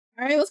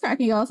All right, what's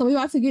cracking, y'all? So we're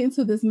about to get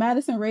into this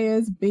Madison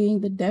Reyes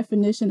being the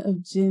definition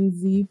of Gen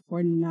Z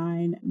for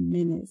 9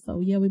 minutes. So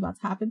yeah, we're about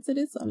to hop into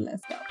this, so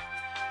let's go.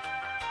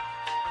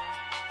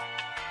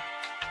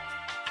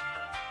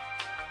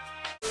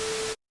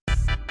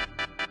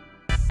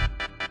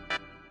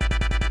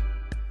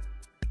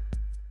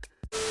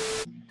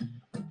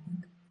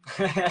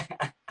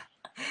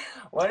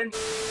 Why didn't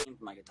you name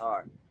my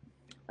guitar?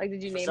 Like,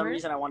 did you name her? For some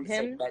reason, I wanted to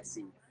say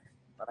Betsy,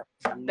 but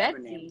I never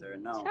named her.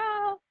 No.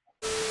 Ciao.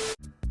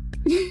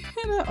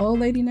 That old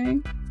lady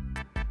name.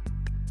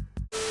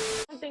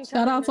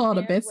 Shout out to all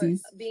the Betsies.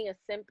 Being a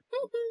simp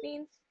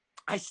means?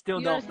 I still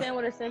you don't understand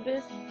what a simp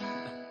is?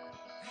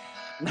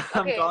 No,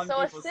 okay,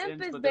 so a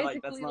simp is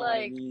basically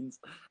like,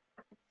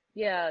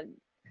 yeah,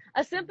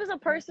 a simp is a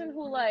person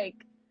who like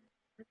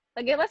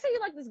let's say you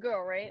like this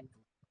girl, right?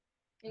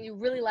 And you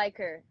really like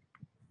her,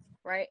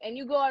 right? And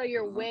you go out of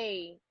your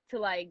way to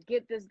like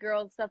get this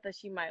girl stuff that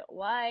she might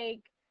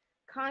like,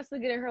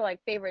 constantly getting her like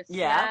favorite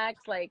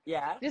snacks, like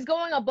just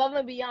going above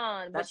and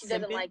beyond, but she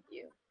doesn't like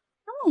you.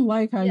 I don't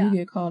like how you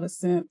get called a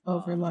simp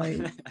over like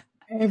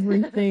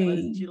everything. Why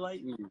didn't you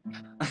like me?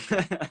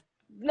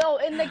 No,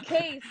 in the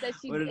case that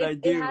she,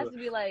 it has to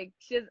be like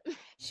she's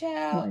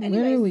well,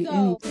 literally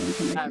anything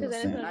can make you a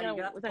simp.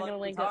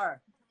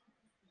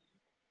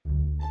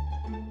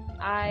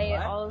 I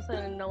all of a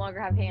sudden no longer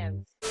have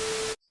hands.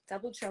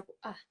 Double trouble,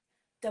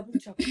 double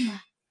trouble,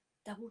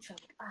 double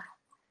trouble,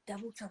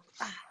 double trouble,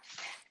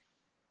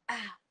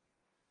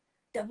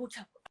 double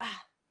trouble,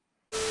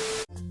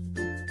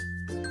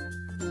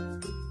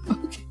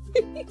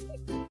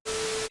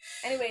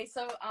 Anyway,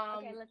 so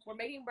we're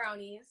making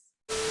brownies.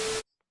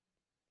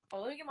 Oh,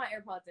 let me get my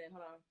AirPods in.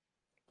 Hold on.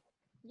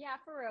 Yeah,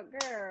 for real,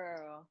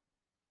 girl.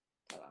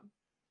 Hold on.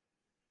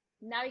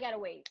 Now we gotta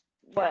wait.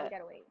 What? Now we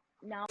gotta wait.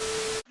 No.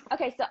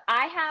 Okay, so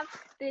I have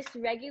this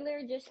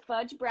regular just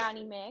fudge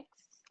brownie mix.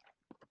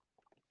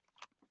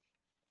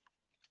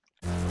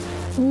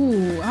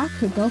 Ooh, I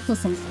could go for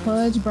some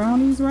fudge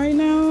brownies right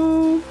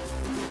now.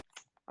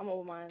 I'm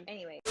over mine.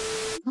 Anyway.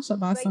 I should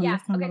buy some. Yeah,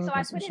 okay, so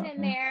I put it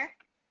in there.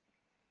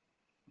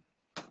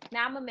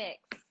 Now I'm a mix.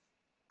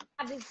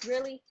 I have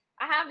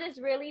this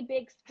really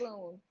big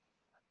spoon.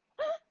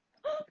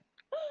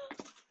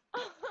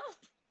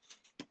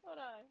 Hold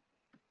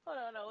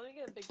on, let me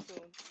get a big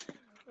spoon.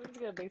 Let me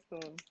get a big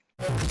spoon.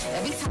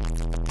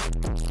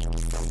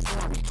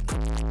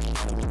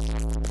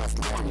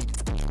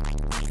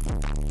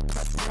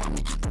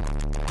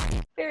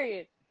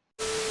 Period.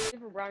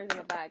 Different brownies in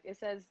the back. It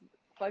says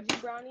fudgy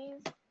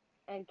brownies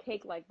and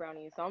cake-like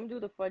brownies. So I'm gonna do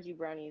the fudgy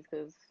brownies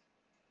because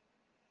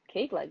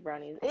cake-like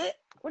brownies.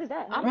 What is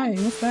that?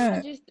 What's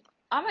that?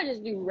 I'm gonna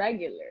just do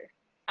regular.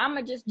 I'm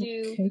gonna just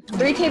do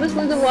 3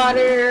 tablespoons of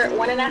water,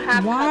 1.5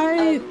 cups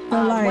of,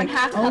 1/2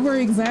 cup over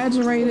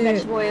exaggerated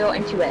vegetable oil,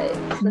 and 2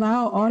 eggs.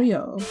 Loud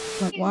audio.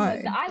 Like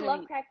why? I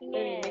love cracking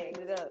eggs.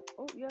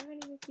 Oh, you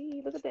haven't even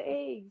seen. Look at the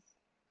eggs.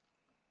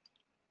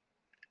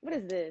 What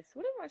is this?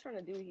 What am I trying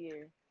to do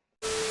here?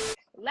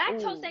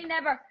 Lactose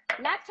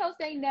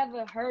ain't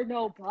never hurt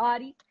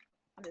nobody.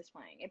 I'm just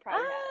playing. It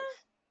probably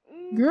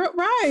has. Girl,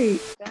 right.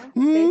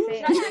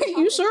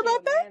 You sure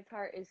about that? Man's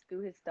heart is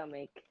through his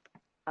stomach.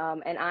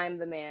 And I'm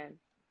the man.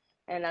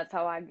 And that's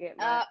how I get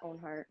my own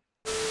heart.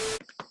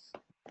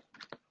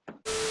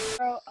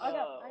 Girl, I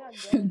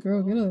got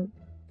girl,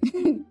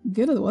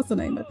 get a what's the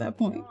name at that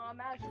point? No, I'm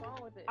mad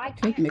strong with it.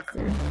 Cake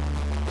mixer.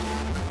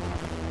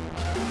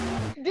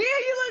 Dude,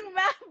 you look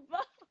mad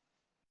buff.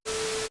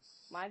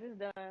 Mine is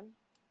done.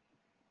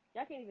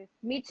 Y'all can't even.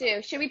 Me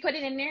too. Should we put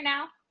it in there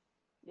now?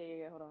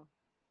 Yeah. Hold on.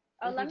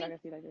 Oh, let me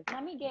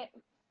get.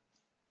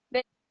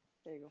 There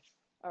you go.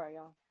 All right,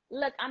 y'all.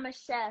 Look, I'm a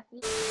chef.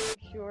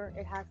 Sure,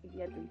 it has to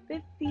be at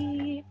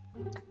 350.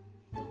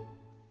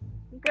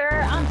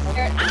 Girl, I'm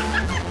scared.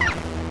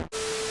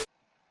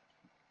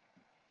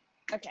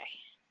 Okay.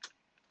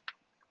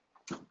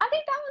 I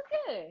think that was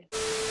good.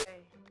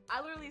 Okay.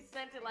 I literally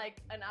sent it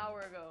like an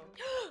hour ago.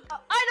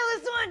 I know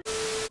this one!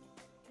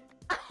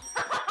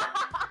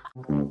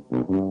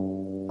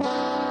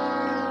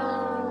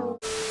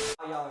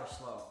 Y'all are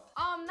slow.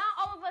 Not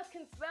all of us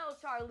can spell,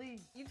 Charlie.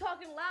 You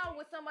talking loud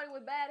with somebody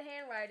with bad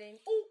handwriting.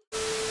 Ooh.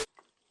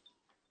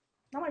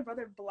 Not my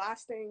brother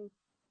blasting.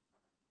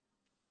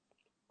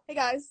 Hey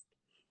guys.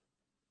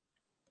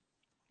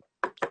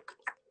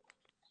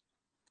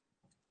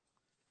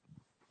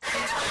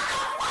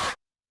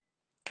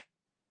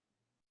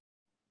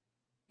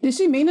 Did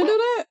she mean to do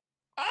that?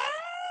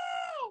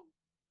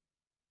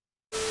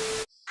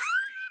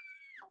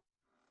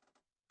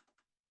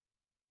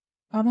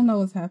 I don't know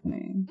what's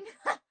happening.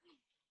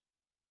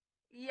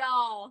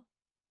 Y'all,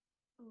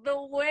 the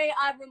way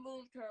I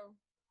removed her.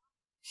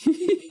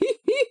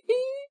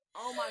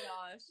 Oh my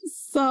gosh.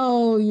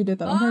 So you did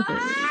that on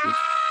purpose.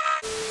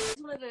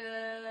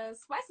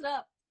 Spice it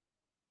up.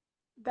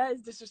 That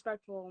is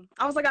disrespectful.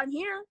 I was like, I'm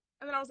here.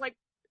 And then I was like,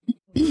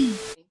 you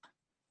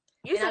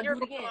said you're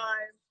again.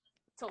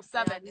 Till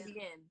 7.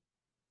 Again.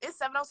 It's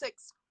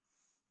 7:06.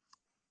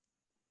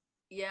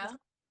 Yeah.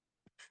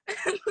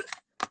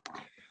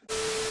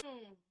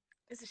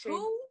 It's a shame.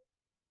 Who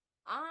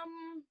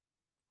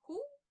Who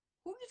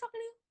are you talking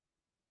to?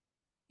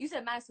 You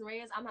said Madison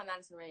Reyes. I'm not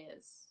Madison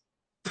Reyes.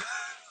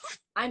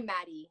 I'm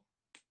Maddie.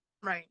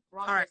 Right.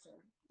 Wrong All right. person.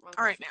 Wrong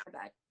All right, person. ma'am. My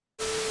bad.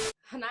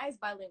 Hanai is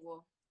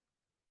bilingual.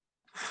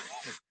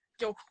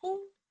 Yo, who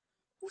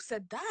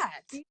said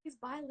that? He's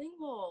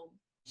bilingual.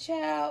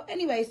 Ciao.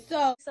 Anyway,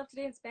 so He's up to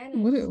date in Spanish.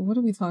 What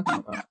are we talking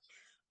about?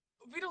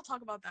 We don't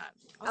talk about that.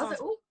 I was like,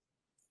 oh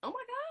my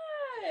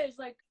gosh.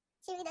 Like,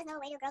 she really does know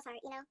where your girl's heart,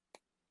 you know?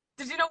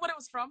 Did you know what it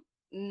was from?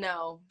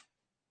 no.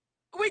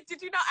 Wait,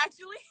 did you not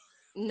actually?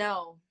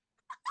 No.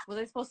 Was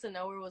I supposed to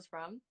know where it was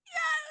from?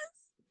 Yes.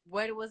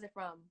 Where was it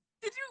from?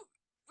 Did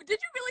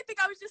you really think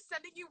I was just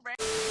sending you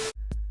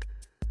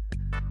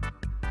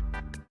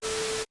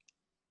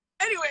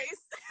Anyways.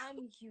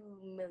 I'm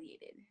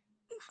humiliated.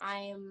 I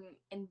am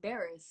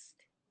embarrassed.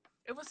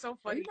 It was so Are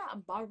funny. you not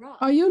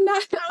embarrassed? Are you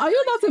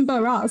not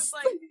embarrassed?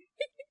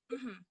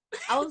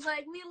 I was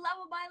like, we love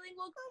a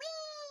bilingual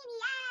queen,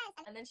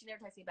 yes. And then she never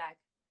texted me back.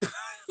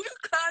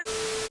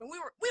 Because we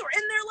were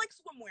in there like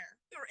swimwear.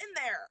 We were in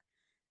there,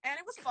 and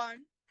it was fun.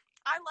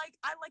 I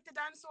like the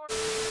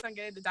dinosaurs. I'm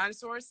getting the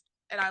dinosaurs,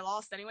 and I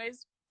lost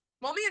anyways.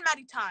 Well, me and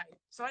Maddie tied,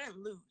 so I didn't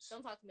lose.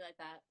 Don't talk to me like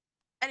that.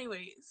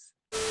 Anyways,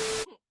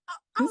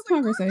 This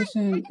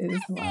conversation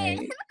is like, in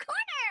the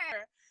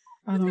corner.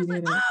 I don't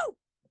get it. Oh,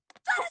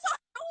 dinosaur!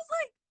 I was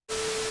like,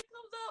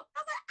 Thumbs up. I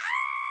was like,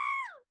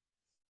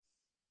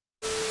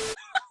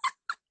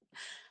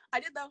 ah! I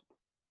did though.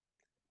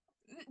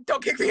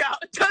 Don't kick me out.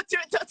 Don't do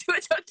it. Don't do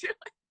it. Don't do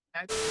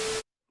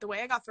it. The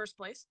way I got first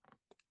place,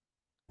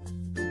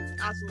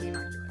 absolutely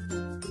not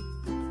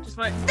doing. Just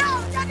like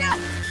no.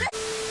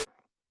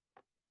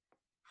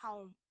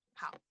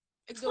 How?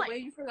 Explain.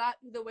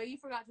 The way you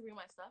forgot to bring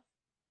my stuff.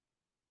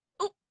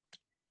 Oh,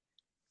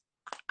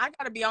 I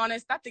gotta be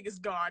honest. That thing is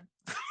gone.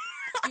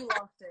 You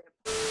lost it.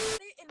 I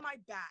put it in my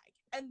bag,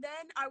 and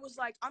then I was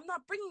like, I'm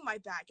not bringing my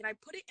bag, and I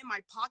put it in my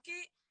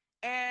pocket.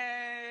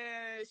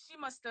 And she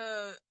must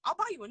have. I'll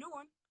buy you a new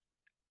one.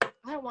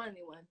 I don't want a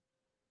new one.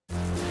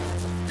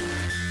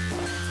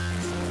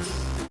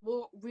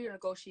 We'll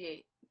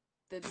renegotiate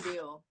the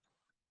deal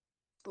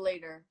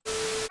later.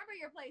 Remember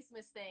your place,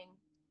 Miss Thing.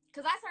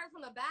 Because I started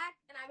from the back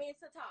and I made it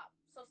to the top.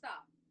 So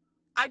stop.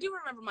 I do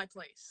remember my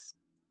place.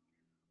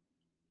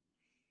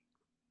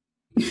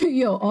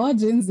 Yo, all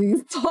Gen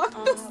Z's talk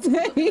the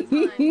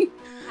same.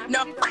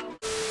 No,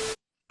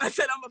 I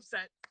said I'm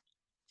upset.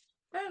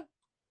 Yeah.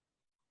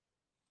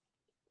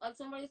 Like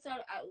somebody said,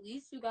 at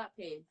least you got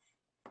paid.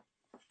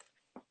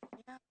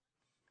 Yeah.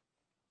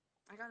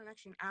 I got an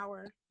extra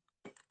hour.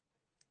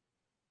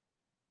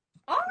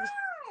 Oh!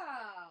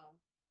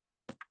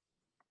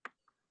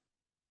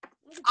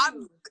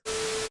 I'm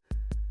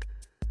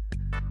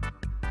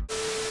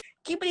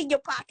keep it in your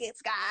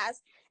pockets,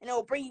 guys, and it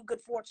will bring you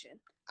good fortune.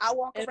 I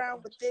walk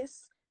around with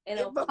this, and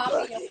it'll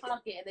pop in your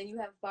pocket, and then you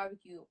have a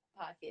barbecue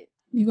pocket.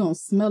 You gonna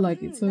smell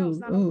like it too.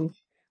 No, ooh.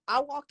 I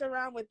walked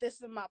around with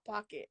this in my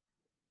pocket.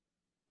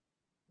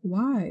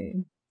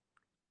 Why?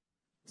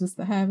 Just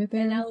to have it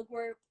there? And now look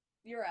where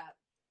you're at.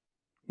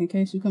 In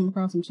case you come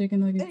across some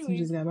chicken nuggets, you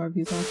just got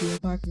barbecue sauce in your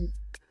pocket.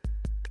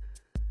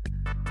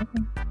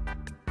 Okay.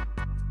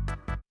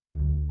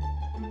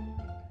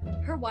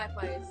 Her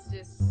Wi-Fi is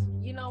just,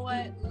 you know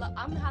what?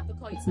 I'm gonna have to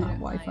call you. It's not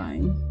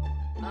Wi-Fi.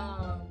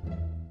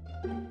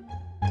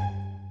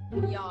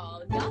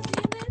 Y'all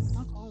seeing this?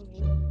 Don't call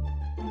me.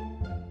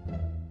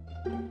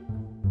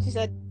 She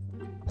said,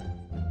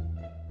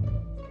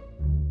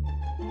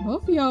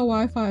 Both of y'all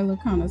Wi-Fi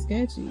look kind of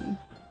sketchy.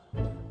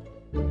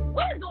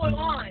 What is going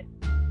on?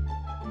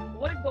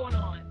 What is going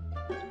on?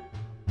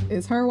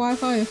 Is her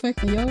Wi-Fi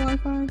affecting your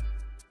Wi-Fi?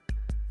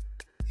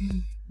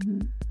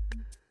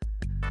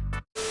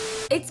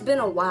 it's been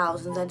a while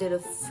since I did a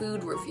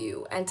food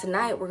review, and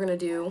tonight we're gonna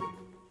do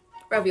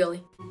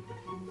ravioli.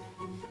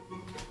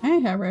 I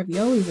ain't had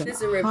raviolis in This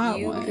is a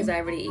review because I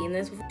already eaten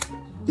this before,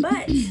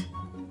 but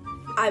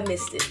I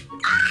missed it.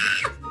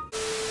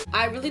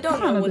 I really don't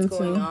know what's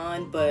going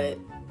on, but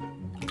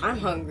I'm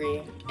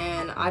hungry,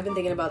 and I've been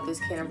thinking about this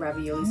can of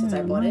ravioli since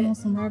I bought it. I want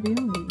some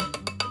ravioli.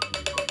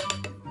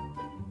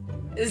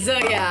 So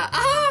yeah,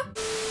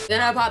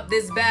 then I popped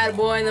this bad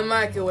boy in the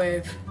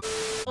microwave.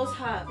 It's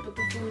hot, but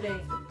the food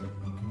ain't.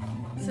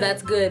 So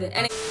that's good.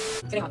 And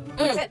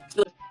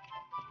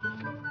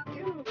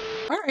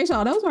Alright,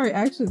 y'all, that was my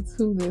reaction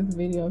to this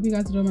video. If you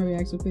guys enjoyed my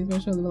reaction, please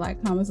make sure to leave a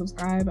like, comment,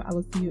 subscribe. I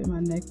will see you in my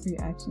next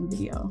reaction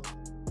video.